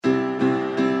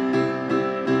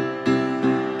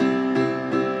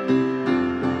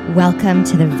Welcome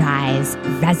to the Rise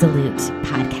Resolute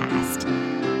podcast.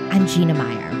 I'm Gina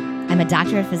Meyer. I'm a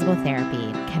doctor of physical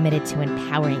therapy committed to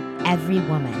empowering every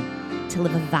woman to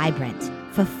live a vibrant,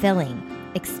 fulfilling,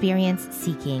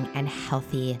 experience-seeking, and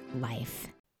healthy life.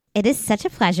 It is such a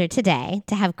pleasure today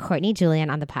to have Courtney Julian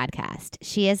on the podcast.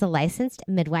 She is a licensed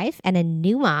midwife and a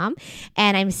new mom,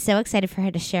 and I'm so excited for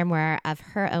her to share more of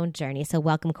her own journey. So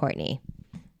welcome, Courtney.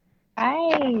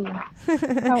 Hi.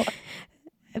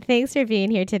 Thanks for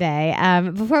being here today.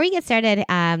 Before we get started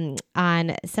on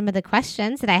some of the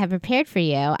questions that I have prepared for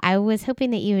you, I was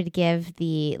hoping that you would give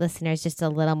the listeners just a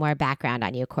little more background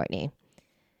on you, Courtney.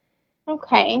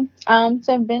 Okay. So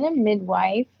I've been a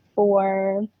midwife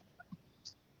for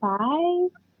 5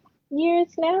 years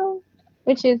now,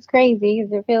 which is crazy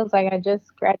because it feels like I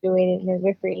just graduated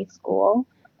midwifery school.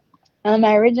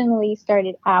 I originally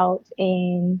started out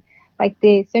in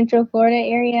the Central Florida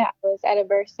area. I was at a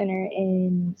birth center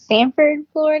in Sanford,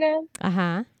 Florida.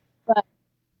 But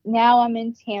now I'm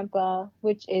in Tampa,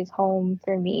 which is home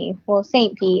for me. Well,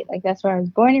 St. Pete, that's where I was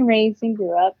born and raised and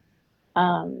grew up.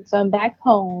 So I'm back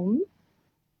home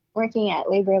working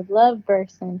at Labor of Love Birth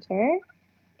Center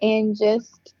and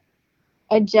just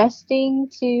adjusting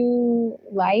to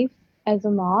life as a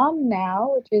mom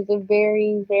now, which is a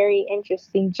very, very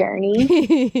interesting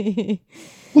journey.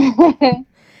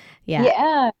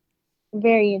 Yeah,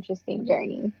 very interesting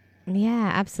journey.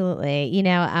 Yeah, absolutely. You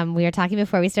know, we were talking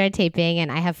before we started taping,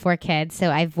 and I have 4 kids, so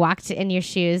I've walked in your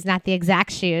shoes, not the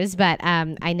exact shoes, but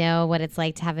I know what it's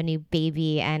like to have a new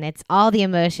baby, and it's all the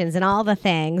emotions and all the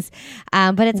things,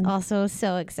 but it's also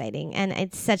so exciting, and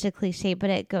it's such a cliche, but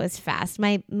it goes fast.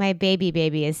 My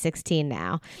baby is 16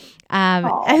 now,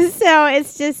 so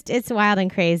it's wild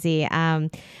and crazy.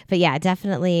 But yeah,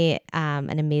 definitely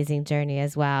an amazing journey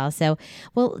as well. So,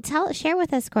 well, share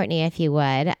with us, Courtney, if you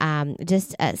would,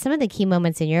 just some of the key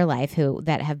moments in your life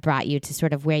that have brought you to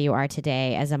sort of where you are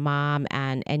today as a mom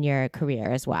and your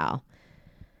career as well.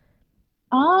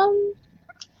 I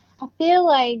feel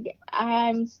like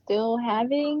I'm still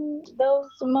having those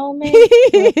moments.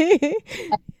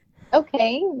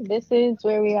 Okay, this is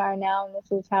where we are now, and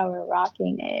this is how we're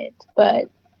rocking it. But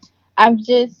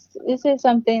this is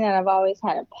something that I've always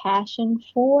had a passion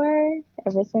for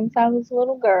ever since I was a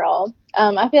little girl.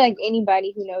 I feel like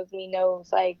anybody who knows me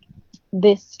knows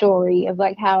this story of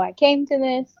how I came to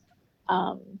this.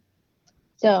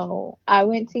 So I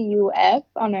went to UF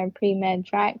on our pre-med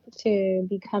track to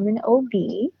become an OB,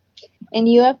 and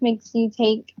UF makes you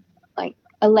take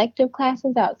elective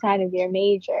classes outside of your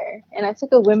major. And I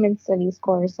took a women's studies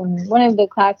course, and one of the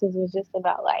classes was just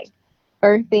about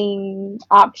birthing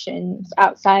options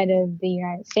outside of the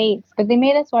United States. But they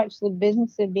made us watch The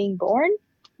Business of Being Born,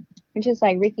 which is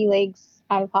Ricky Lake's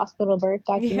out of hospital birth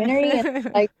documentary. Yeah.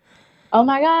 And oh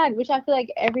my God, which I feel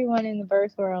like everyone in the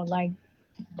birth world,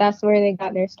 that's where they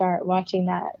got their start watching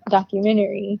that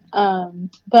documentary.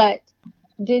 But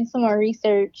did some more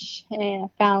research and I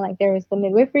found there was the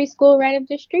midwifery school right up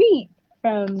the street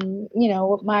from,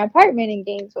 my apartment in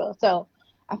Gainesville. So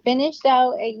I finished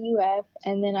out at UF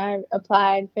and then I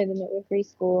applied for the midwifery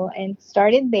school and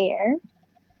started there.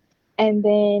 And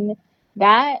then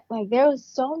that, there was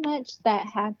so much that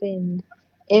happened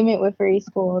in midwifery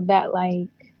school that, I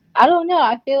don't know,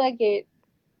 I feel like it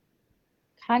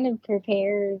kind of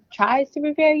tries to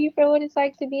prepare you for what it's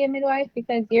like to be a midwife,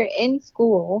 because you're in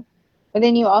school, but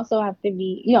then you also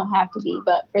you don't have to be,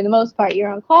 but for the most part,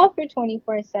 you're on call for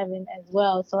 24/7 as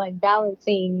well. So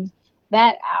balancing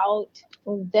that out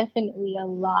was definitely a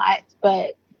lot,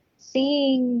 but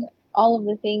seeing all of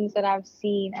the things that I've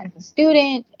seen as a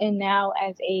student and now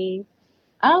as I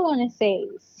don't want to say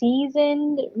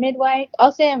seasoned midwife.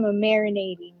 I'll say I'm a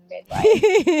marinating midwife.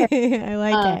 I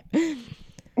like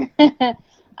it.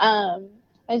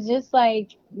 It's just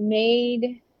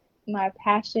made my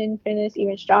passion for this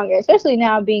even stronger, especially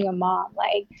now being a mom.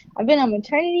 I've been on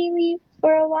maternity leave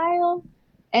for a while,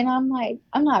 and I'm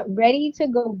not ready to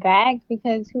go back,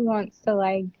 because who wants to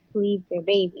leave their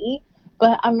baby?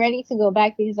 But I'm ready to go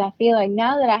back because I feel like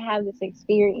now that I have this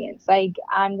experience,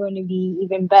 I'm going to be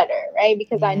even better, right?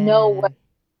 Because I know what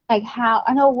I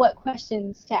know what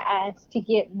questions to ask to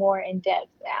get more in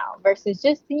depth now, versus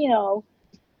just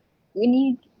when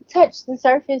you touch the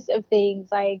surface of things,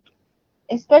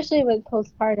 especially with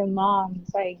postpartum moms,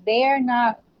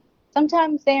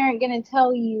 sometimes they aren't going to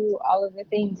tell you all of the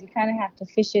things. You kind of have to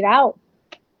fish it out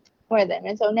for them.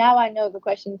 And so now I know the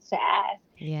questions to ask,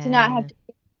 to not have to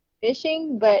keep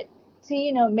fishing, but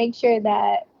to, make sure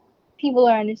that people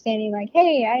are understanding,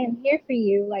 hey, I am here for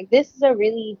you. This is a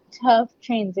really tough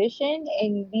transition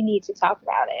and we need to talk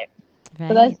about it. Right.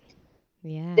 So that's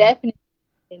definitely,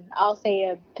 I'll say,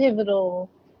 a pivotal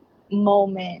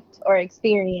moment or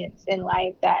experience in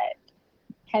life that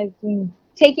has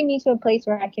taken me to a place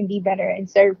where I can be better and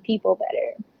serve people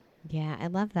better. Yeah, I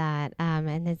love that.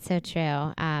 And it's so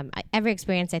true. Every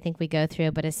experience I think we go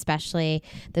through, but especially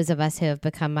those of us who have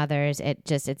become mothers,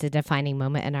 it's a defining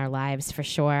moment in our lives for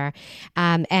sure.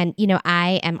 And,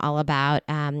 I am all about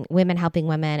women helping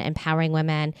women, empowering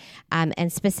women.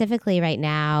 And specifically right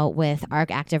now with ARC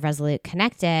Active Resolute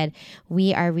Connected,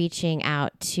 we are reaching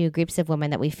out to groups of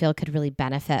women that we feel could really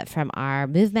benefit from our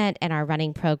movement and our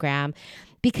running program,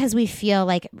 because we feel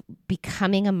like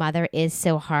becoming a mother is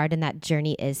so hard and that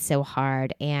journey is so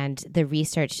hard. And the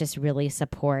research just really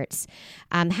supports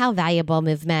how valuable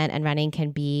movement and running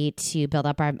can be to build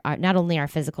up our not only our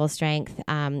physical strength,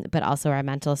 but also our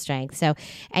mental strength. So,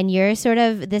 and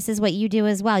this is what you do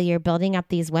as well. You're building up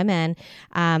these women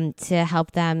to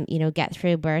help them, get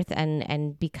through birth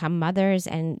and become mothers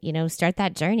and, start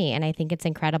that journey. And I think it's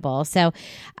incredible. So,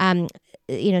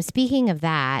 speaking of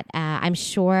that, I'm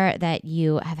sure that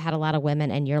you have had a lot of women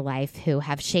in your life who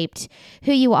have shaped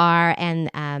who you are, and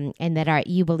that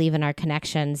you believe in our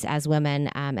connections as women,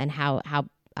 and how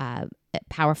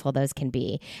powerful those can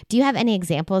be. Do you have any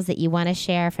examples that you want to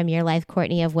share from your life,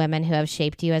 Courtney, of women who have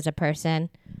shaped you as a person?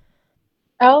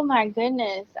 Oh my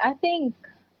goodness. I think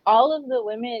all of the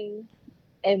women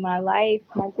in my life,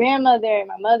 my grandmother,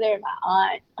 my mother,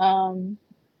 my aunt,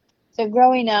 so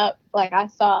growing up, like I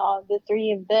saw the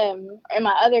three of them and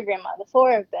my other grandma, the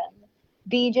four of them,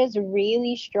 be just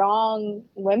really strong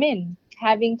women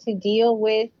having to deal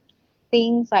with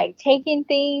things like taking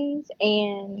things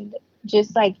and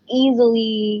just like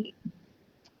easily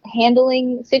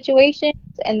handling situations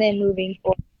and then moving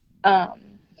forward.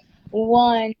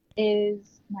 One is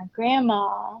my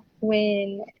grandma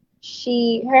when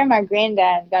her and my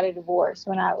granddad got a divorce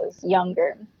when I was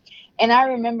younger. And I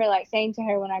remember like saying to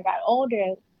her when I got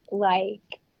older, like,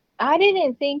 I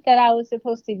didn't think that I was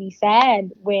supposed to be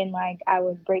sad when like I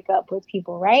would break up with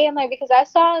people, right? I'm like, because I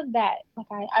saw that, like,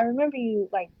 I remember you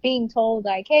like being told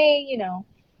like, hey,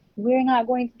 we're not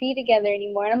going to be together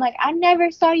anymore. And I'm like, I never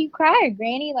saw you cry,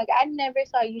 Granny. Like, I never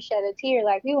saw you shed a tear.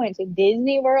 Like, we went to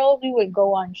Disney World. We would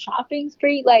go on shopping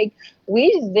spree. Like,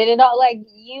 we just did it all. Like,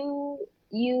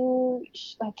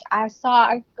 like,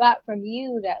 I got from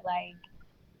you that, like,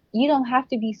 you don't have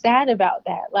to be sad about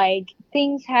that. Like,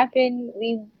 things happen.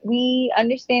 We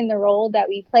understand the role that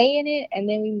we play in it, and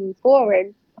then we move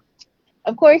forward.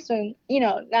 Of course, when,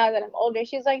 now that I'm older,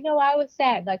 she's like, no, I was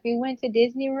sad. Like, we went to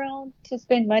Disney World to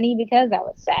spend money because I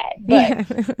was sad. But Yeah.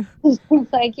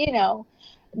 it's like,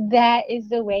 that is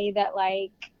the way that,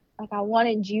 like I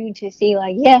wanted you to see,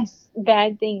 like, yes,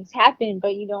 bad things happen,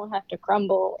 but you don't have to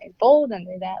crumble and fold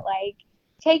under that. Like,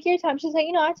 take your time. She's like,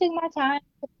 I took my time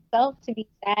for myself to be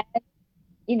sad,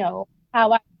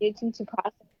 how I needed to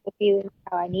process the feelings,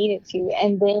 how I needed to.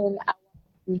 And then I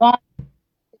move on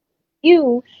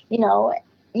you,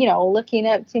 looking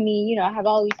up to me, I have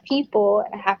all these people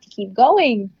and I have to keep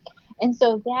going. And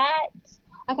so that,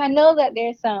 like, I know that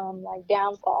there's some like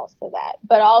downfalls to that,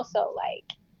 but also like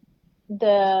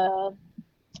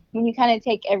when you kind of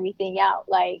take everything out,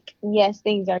 like, yes,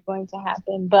 things are going to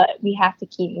happen, but we have to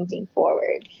keep moving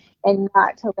forward and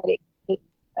not to let it take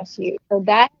us you. So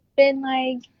that's been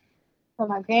like, so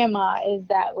my grandma is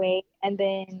that way. And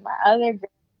then my other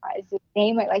grandma is the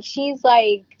same way. Like, she's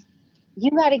like, you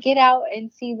got to get out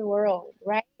and see the world,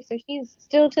 right? So she's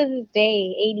still to this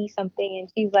day 80 something,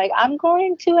 and she's like, I'm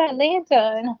going to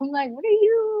Atlanta. And I'm like, what are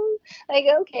you? Like,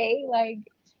 okay. Like,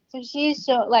 so she's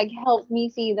like helped me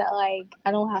see that, like,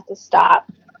 I don't have to stop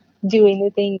doing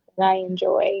the things that I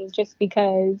enjoy just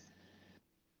because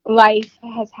life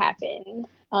has happened.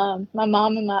 My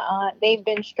mom and my aunt, they've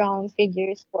been strong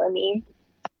figures for me.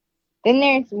 Then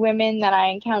there's women that I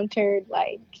encountered,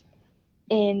 like,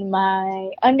 in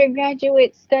my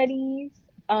undergraduate studies,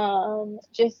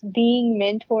 just being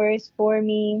mentors for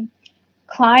me.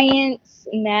 Clients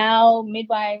now,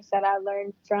 midwives that I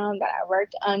learned from, that I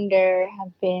worked under,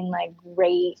 have been like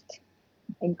great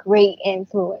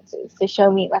influences to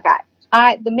show me, like,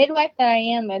 the midwife that I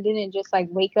am, I didn't just like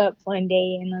wake up one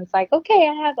day and it's like, okay,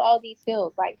 I have all these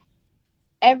skills. Like,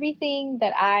 everything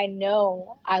that I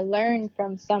know, I learned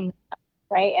from someone,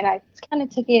 right? And I kind of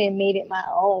took it and made it my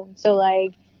own. So,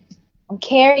 like, I'm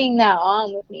carrying that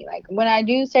on with me. Like, when I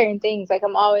do certain things, like,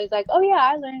 I'm always like, oh yeah,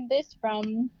 I learned this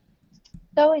from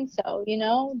so and so,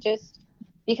 just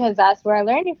because that's where I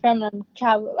learned it from. I'm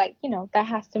travel, like, that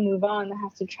has to move on, that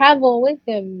has to travel with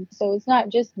them. So it's not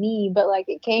just me, but like,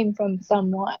 it came from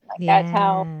someone. Like, Yeah.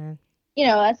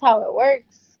 that's how it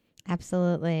works.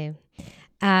 Absolutely.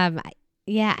 Um,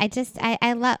 Yeah,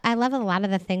 I love a lot of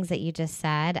the things that you just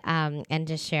said and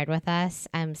just shared with us.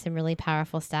 Some really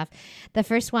powerful stuff. The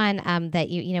first one that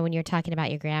you know when you're talking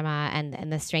about your grandma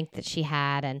and the strength that she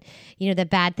had, and you know the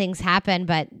bad things happen,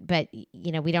 but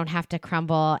you know we don't have to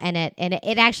crumble. And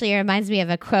it actually reminds me of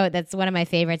a quote that's one of my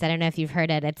favorites. I don't know if you've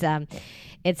heard it.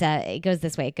 It goes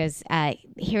this way. It goes,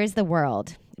 "Here's the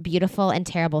world. Beautiful and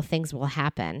terrible things will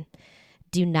happen.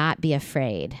 Do not be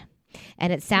afraid."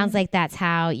 And it sounds like that's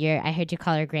how I heard you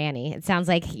call her granny. It sounds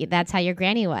like that's how your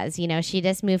granny was. You know, she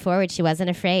just moved forward. She wasn't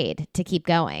afraid to keep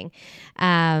going.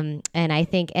 And I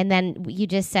think, and then you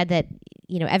just said that,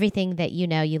 you know, everything that you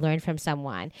know, you learned from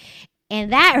someone.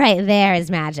 And that right there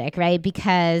is magic, right?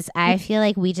 Because I feel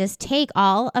like we just take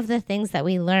all of the things that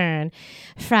we learn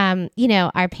from, you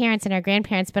know, our parents and our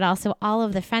grandparents, but also all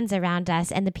of the friends around us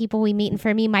and the people we meet. And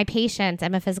for me, my patients,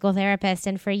 I'm a physical therapist.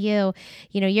 And for you,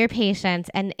 you know, your patients.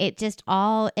 And it just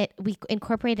we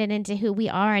incorporate it into who we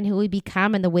are and who we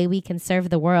become and the way we can serve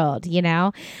the world, you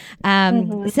know?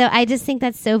 So I just think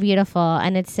that's so beautiful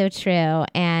and it's so true.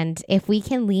 And if we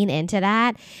can lean into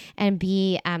that and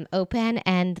be open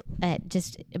and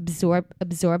just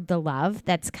absorb the love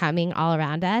that's coming all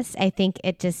around us, I think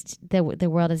it just the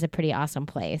world is a pretty awesome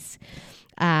place.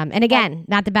 And again,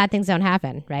 not the bad things don't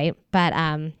happen, right? But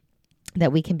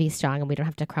that we can be strong and we don't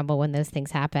have to crumble when those things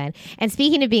happen. And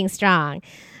speaking of being strong,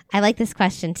 I like this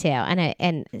question too,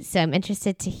 and so I'm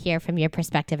interested to hear from your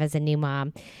perspective as a new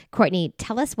mom. Courtney,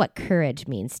 tell us what courage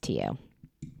means to you.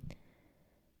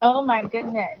 Oh my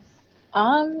goodness.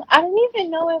 I don't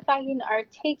even know if I can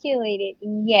articulate it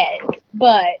yet,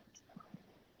 but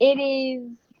it is,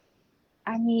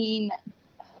 I mean,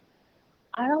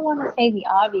 I don't want to say the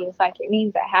obvious, like it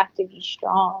means I have to be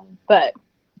strong, but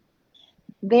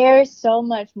there's so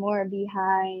much more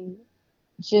behind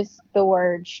just the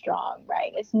word strong,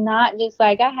 right? It's not just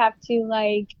like I have to,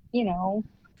 like, you know,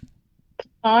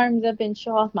 arms up and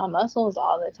show off my muscles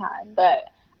all the time, but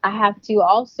I have to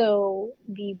also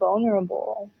be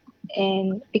vulnerable.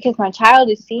 And because my child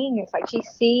is seeing this, like she's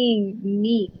seeing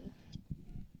me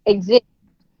exist,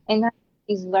 and that's what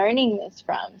she's learning this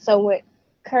from. So what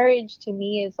courage to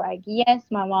me is like, yes,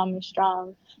 my mom is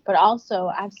strong, but also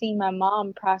I've seen my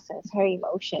mom process her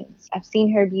emotions. I've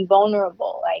seen her be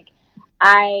vulnerable. Like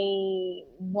I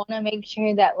want to make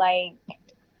sure that like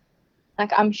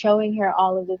I'm showing her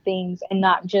all of the things and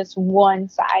not just one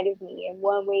side of me and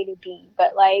one way to be,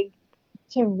 but like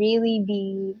to really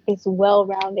be this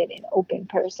well-rounded and open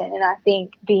person. And I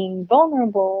think being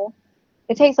vulnerable,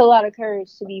 it takes a lot of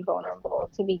courage to be vulnerable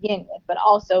to begin with, but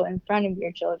also in front of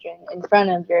your children, in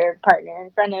front of your partner,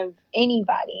 in front of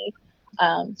anybody.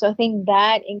 So I think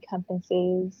that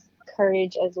encompasses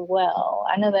courage as well.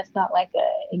 I know that's not like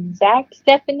a exact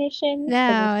definition, because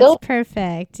it's No, it's still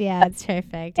perfect. Yeah, it's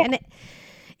perfect. And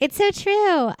it's so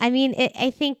true. I mean,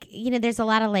 I think, you know, there's a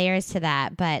lot of layers to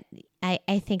that, but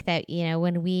I think that, you know,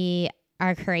 when we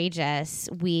are courageous,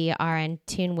 we are in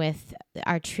tune with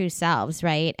our true selves,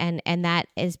 right? And that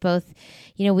is both,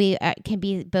 you know, we can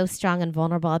be both strong and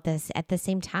vulnerable at the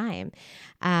same time.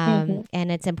 Mhm.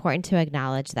 And it's important to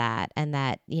acknowledge that, and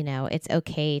that, you know, it's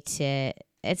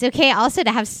okay also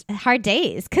to have hard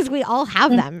days because we all have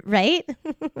them, right?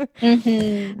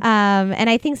 Mhm. And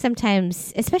I think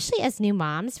sometimes, especially as new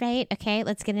moms, right? Okay,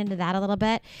 let's get into that a little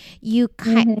bit.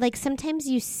 Mhm. Like sometimes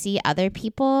you see other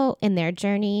people in their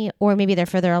journey, or maybe they're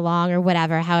further along or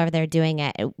whatever, however they're doing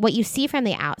it. What you see from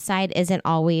the outside isn't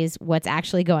always what's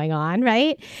actually going on,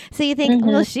 right? So you think,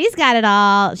 well, Mhm. she's got it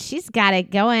all. She's got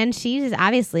it going. She just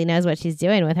obviously knows what she's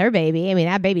doing with her baby. I mean,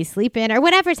 that baby's sleeping or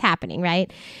whatever's happening,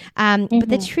 right?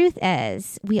 But the Mhm. truth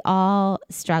is, we all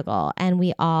struggle and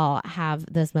we all have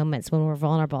those moments when we're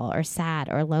vulnerable or sad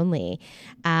or lonely,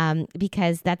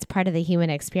 because that's part of the human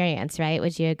experience, right?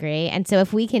 Would you agree? And so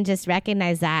if we can just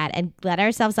recognize that and let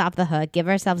ourselves off the hook, give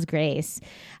ourselves grace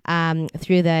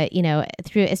through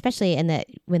especially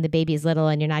when the baby's little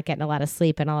and you're not getting a lot of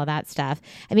sleep and all of that stuff.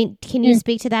 I mean, can you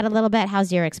speak to that a little bit?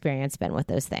 How's your experience been with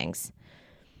those things?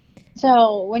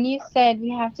 So, when you said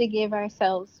we have to give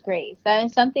ourselves grace, that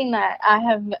is something that I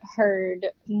have heard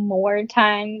more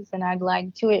times than I'd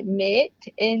like to admit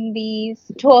in these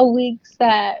 12 weeks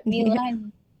that Mila has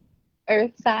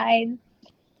Earthside.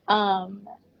 Um,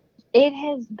 it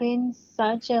has been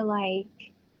such a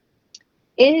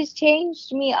it has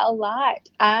changed me a lot.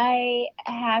 I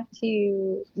have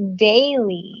to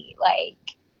daily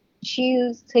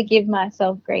choose to give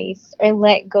myself grace or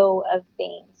let go of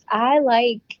things. I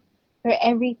like for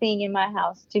everything in my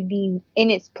house to be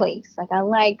in its place. Like I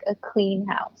like a clean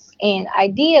house. And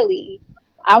ideally,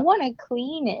 I want to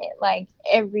clean it like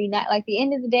every night. Like the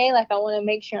end of the day, like I want to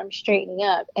make sure I'm straightening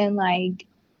up. And like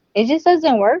it just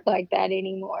doesn't work like that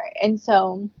anymore. And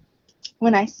so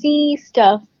when I see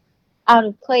stuff out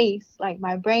of place, like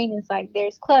my brain is like,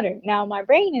 there's clutter. Now my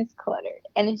brain is cluttered.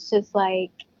 And it's just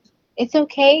like, it's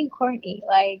okay, Courtney.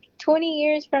 Like 20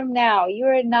 years from now, you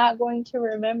are not going to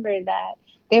remember that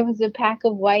there was a pack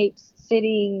of wipes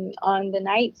sitting on the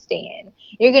nightstand.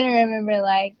 You're going to remember,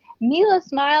 like, Mila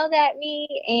smiled at me,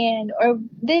 and, or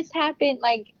this happened.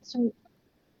 Like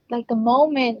the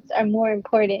moments are more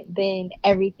important than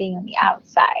everything on the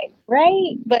outside,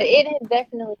 right? But it has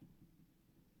definitely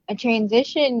a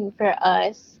transition for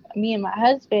us, me and my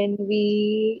husband.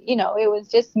 We, it was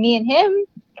just me and him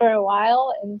for a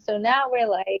while. And so now we're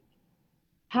like,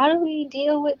 how do we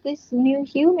deal with this new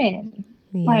human?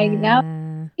 Like now,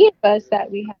 Yeah. each of us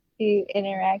that we have to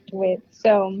interact with.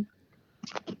 So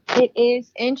it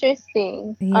is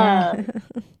interesting. Yeah.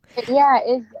 But yeah,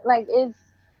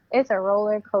 it's a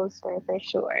roller coaster for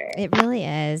sure. It really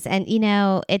is. And,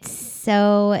 it's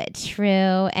so true.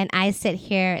 And I sit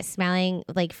here smiling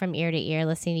like from ear to ear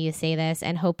listening to you say this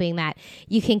and hoping that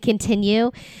you can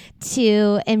continue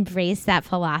to embrace that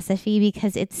philosophy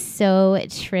because it's so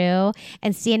true.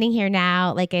 And standing here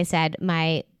now, like I said,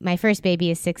 my first baby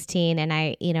is 16 and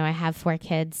I have 4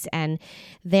 kids and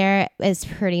there is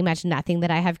pretty much nothing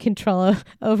that I have control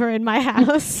over in my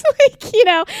house.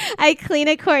 I clean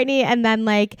it, Courtney, and then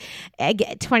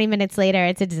 20 minutes later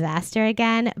it's a disaster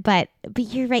again. But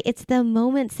you're right. It's the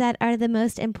moments that are the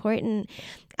most important.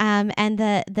 And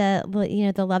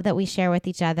the love that we share with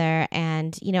each other.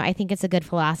 And, I think it's a good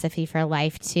philosophy for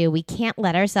life too. We can't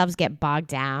let ourselves get bogged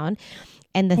down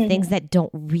and the things that don't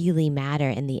really matter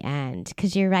in the end.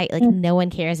 Because you're right, no one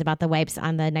cares about the wipes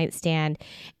on the nightstand.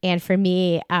 And for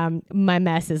me, my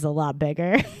mess is a lot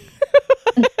bigger.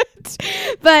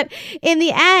 But in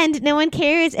the end, no one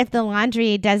cares if the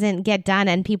laundry doesn't get done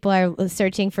and people are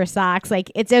searching for socks.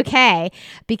 Like, it's okay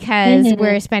because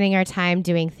we're spending our time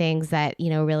doing things that,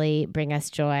 really bring us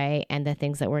joy and the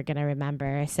things that we're going to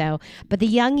remember. So, but the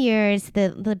young years,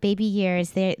 the baby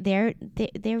years, they're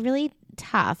really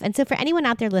tough. And so for anyone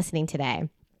out there listening today,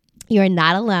 you're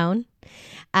not alone.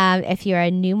 If you're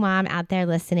a new mom out there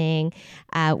listening,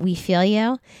 we feel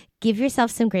you. Give yourself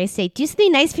some grace. Do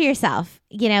something nice for yourself.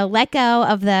 Let go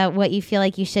of what you feel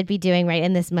like you should be doing right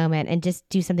in this moment and just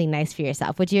do something nice for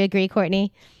yourself. Would you agree,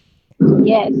 Courtney?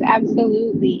 Yes,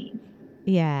 absolutely.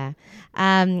 Yeah.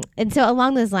 And so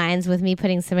along those lines, with me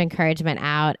putting some encouragement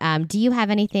out, do you have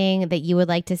anything that you would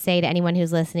like to say to anyone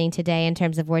who's listening today in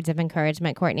terms of words of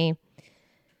encouragement, Courtney?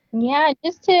 Yeah,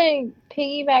 just to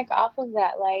piggyback off of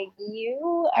that, like,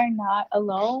 you are not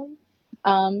alone.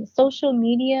 Social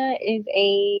media is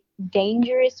a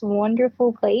dangerous,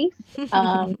 wonderful place.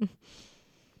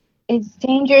 It's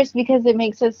dangerous because it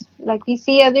makes us, like, we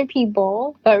see other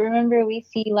people, but remember, we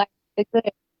see, like, the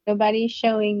good. Nobody's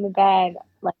showing the bad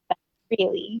like that,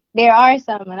 really. There are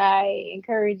some, and I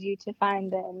encourage you to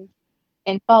find them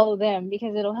and follow them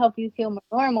because it'll help you feel more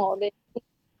normal than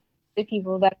the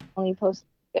people that only post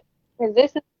good. Because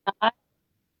this is not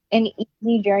an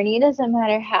easy journey. It doesn't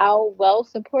matter how well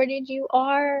supported you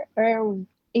are or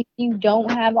if you don't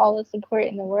have all the support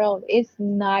in the world, it's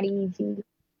not easy.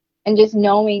 And just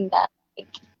knowing that, like,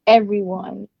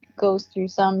 everyone goes through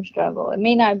some struggle. It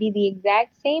may not be the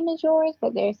exact same as yours,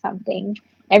 but there's something.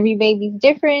 Every baby's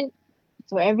different,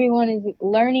 so everyone is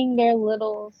learning their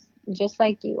littles just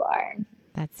like you are.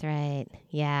 That's right.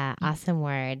 Yeah. Awesome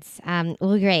words.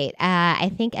 Well, great.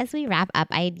 I think as we wrap up,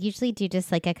 I usually do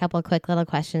just like a couple quick little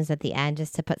questions at the end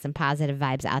just to put some positive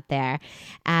vibes out there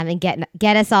and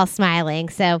get us all smiling.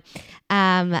 So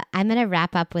I'm going to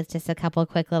wrap up with just a couple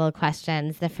quick little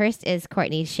questions. The first is,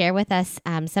 Courtney, share with us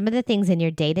some of the things in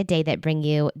your day-to-day that bring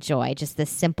you joy, just the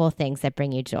simple things that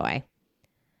bring you joy.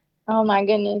 Oh my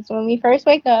goodness. When we first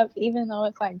wake up, even though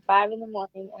it's like 5 in the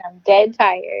morning and I'm dead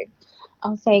tired,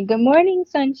 I'll say, "Good morning,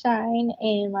 sunshine,"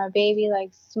 and my baby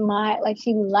like smile, like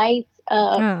she lights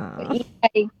up.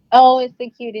 Like, oh, it's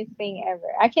the cutest thing ever.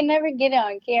 I can never get it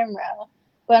on camera,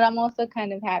 but I'm also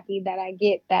kind of happy that I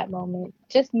get that moment,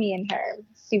 just me and her.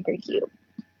 Super cute.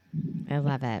 I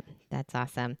love it. That's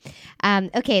awesome.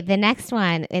 Okay, the next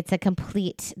one, it's a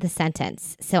complete the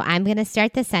sentence. So I'm going to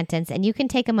start the sentence, and you can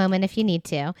take a moment if you need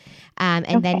to,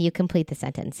 and then you complete the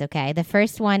sentence, okay? The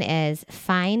first one is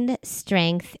find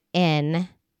strength in ...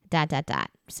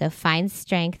 So find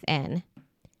strength in.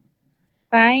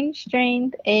 Find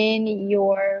strength in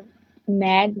your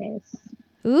madness.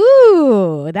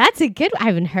 Ooh, that's a good one. I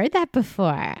haven't heard that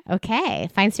before. Okay,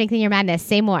 find strength in your madness.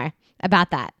 Say more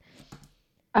about that.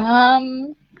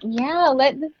 Yeah,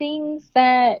 let the things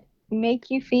that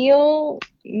make you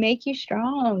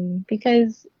strong,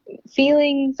 because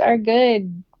feelings are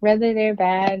good. whether they're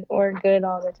bad or good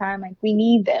all the time. Like, we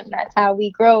need them. That's how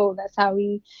we grow. That's how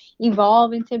we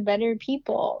evolve into better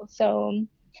people. So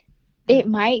it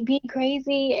might be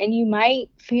crazy and you might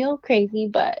feel crazy,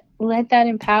 but let that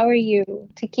empower you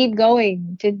to keep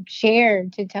going, to share,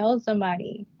 to tell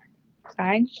somebody.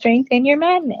 Find strength in your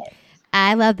madness.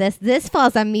 I love this. This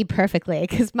falls on me perfectly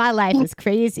because my life is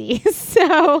crazy.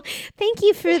 So thank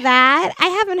you for that. I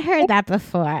haven't heard that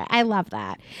before. I love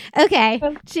that. Okay.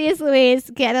 Geez Louise,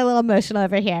 getting a little emotional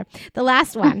over here. The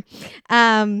last one.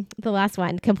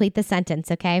 Complete the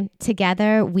sentence, okay?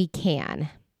 Together we can.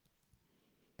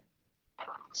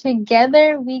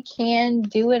 Together we can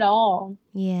do it all.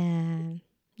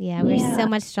 Yeah, we're so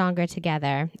much stronger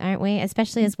together, aren't we?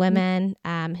 Especially as women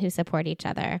who support each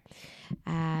other.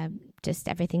 Just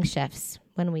everything shifts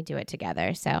when we do it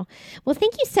together. So, well,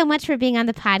 thank you so much for being on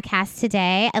the podcast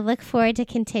today. I look forward to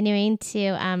continuing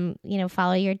to,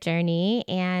 follow your journey,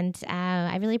 and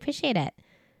I really appreciate it.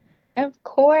 Of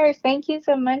course. Thank you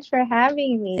so much for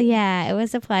having me. Yeah, it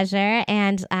was a pleasure.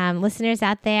 And listeners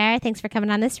out there, thanks for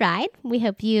coming on this ride. We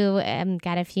hope you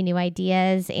got a few new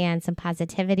ideas and some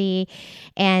positivity.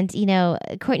 And,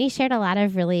 Courtney shared a lot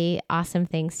of really awesome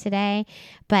things today.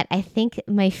 But I think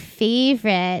my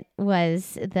favorite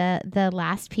was the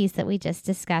last piece that we just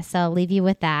discussed. So I'll leave you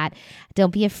with that.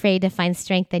 Don't be afraid to find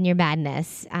strength in your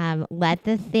madness. Let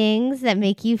the things that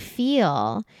make you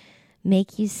feel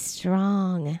make you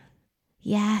strong.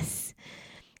 Yes.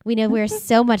 We know we're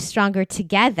so much stronger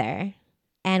together,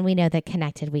 and we know that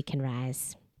connected we can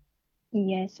rise.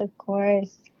 Yes, of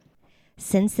course.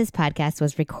 Since this podcast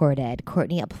was recorded,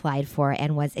 Courtney applied for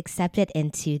and was accepted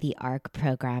into the ARC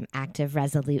program, Active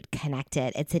Resolute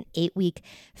Connected. It's an 8-week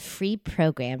free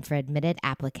program for admitted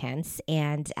applicants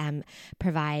and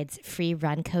provides free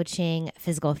run coaching,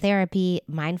 physical therapy,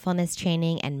 mindfulness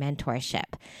training, and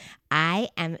mentorship. I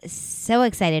am so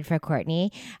excited for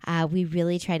Courtney. We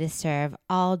really try to serve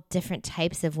all different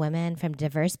types of women from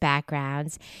diverse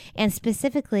backgrounds, and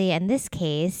specifically in this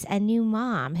case, a new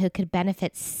mom who could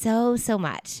benefit so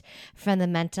much from the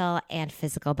mental and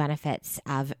physical benefits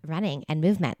of running and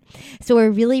movement. So we're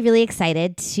really, really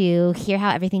excited to hear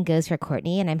how everything goes for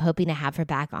Courtney, and I'm hoping to have her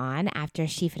back on after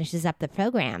she finishes up the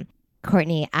program.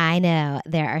 Courtney, I know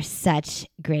there are such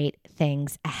great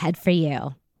things ahead for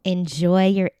you. Enjoy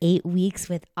your 8 weeks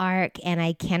with ARC, and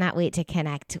I cannot wait to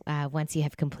connect once you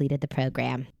have completed the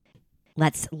program.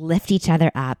 Let's lift each other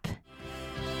up.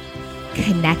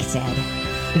 Connected,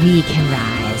 we can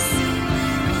rise.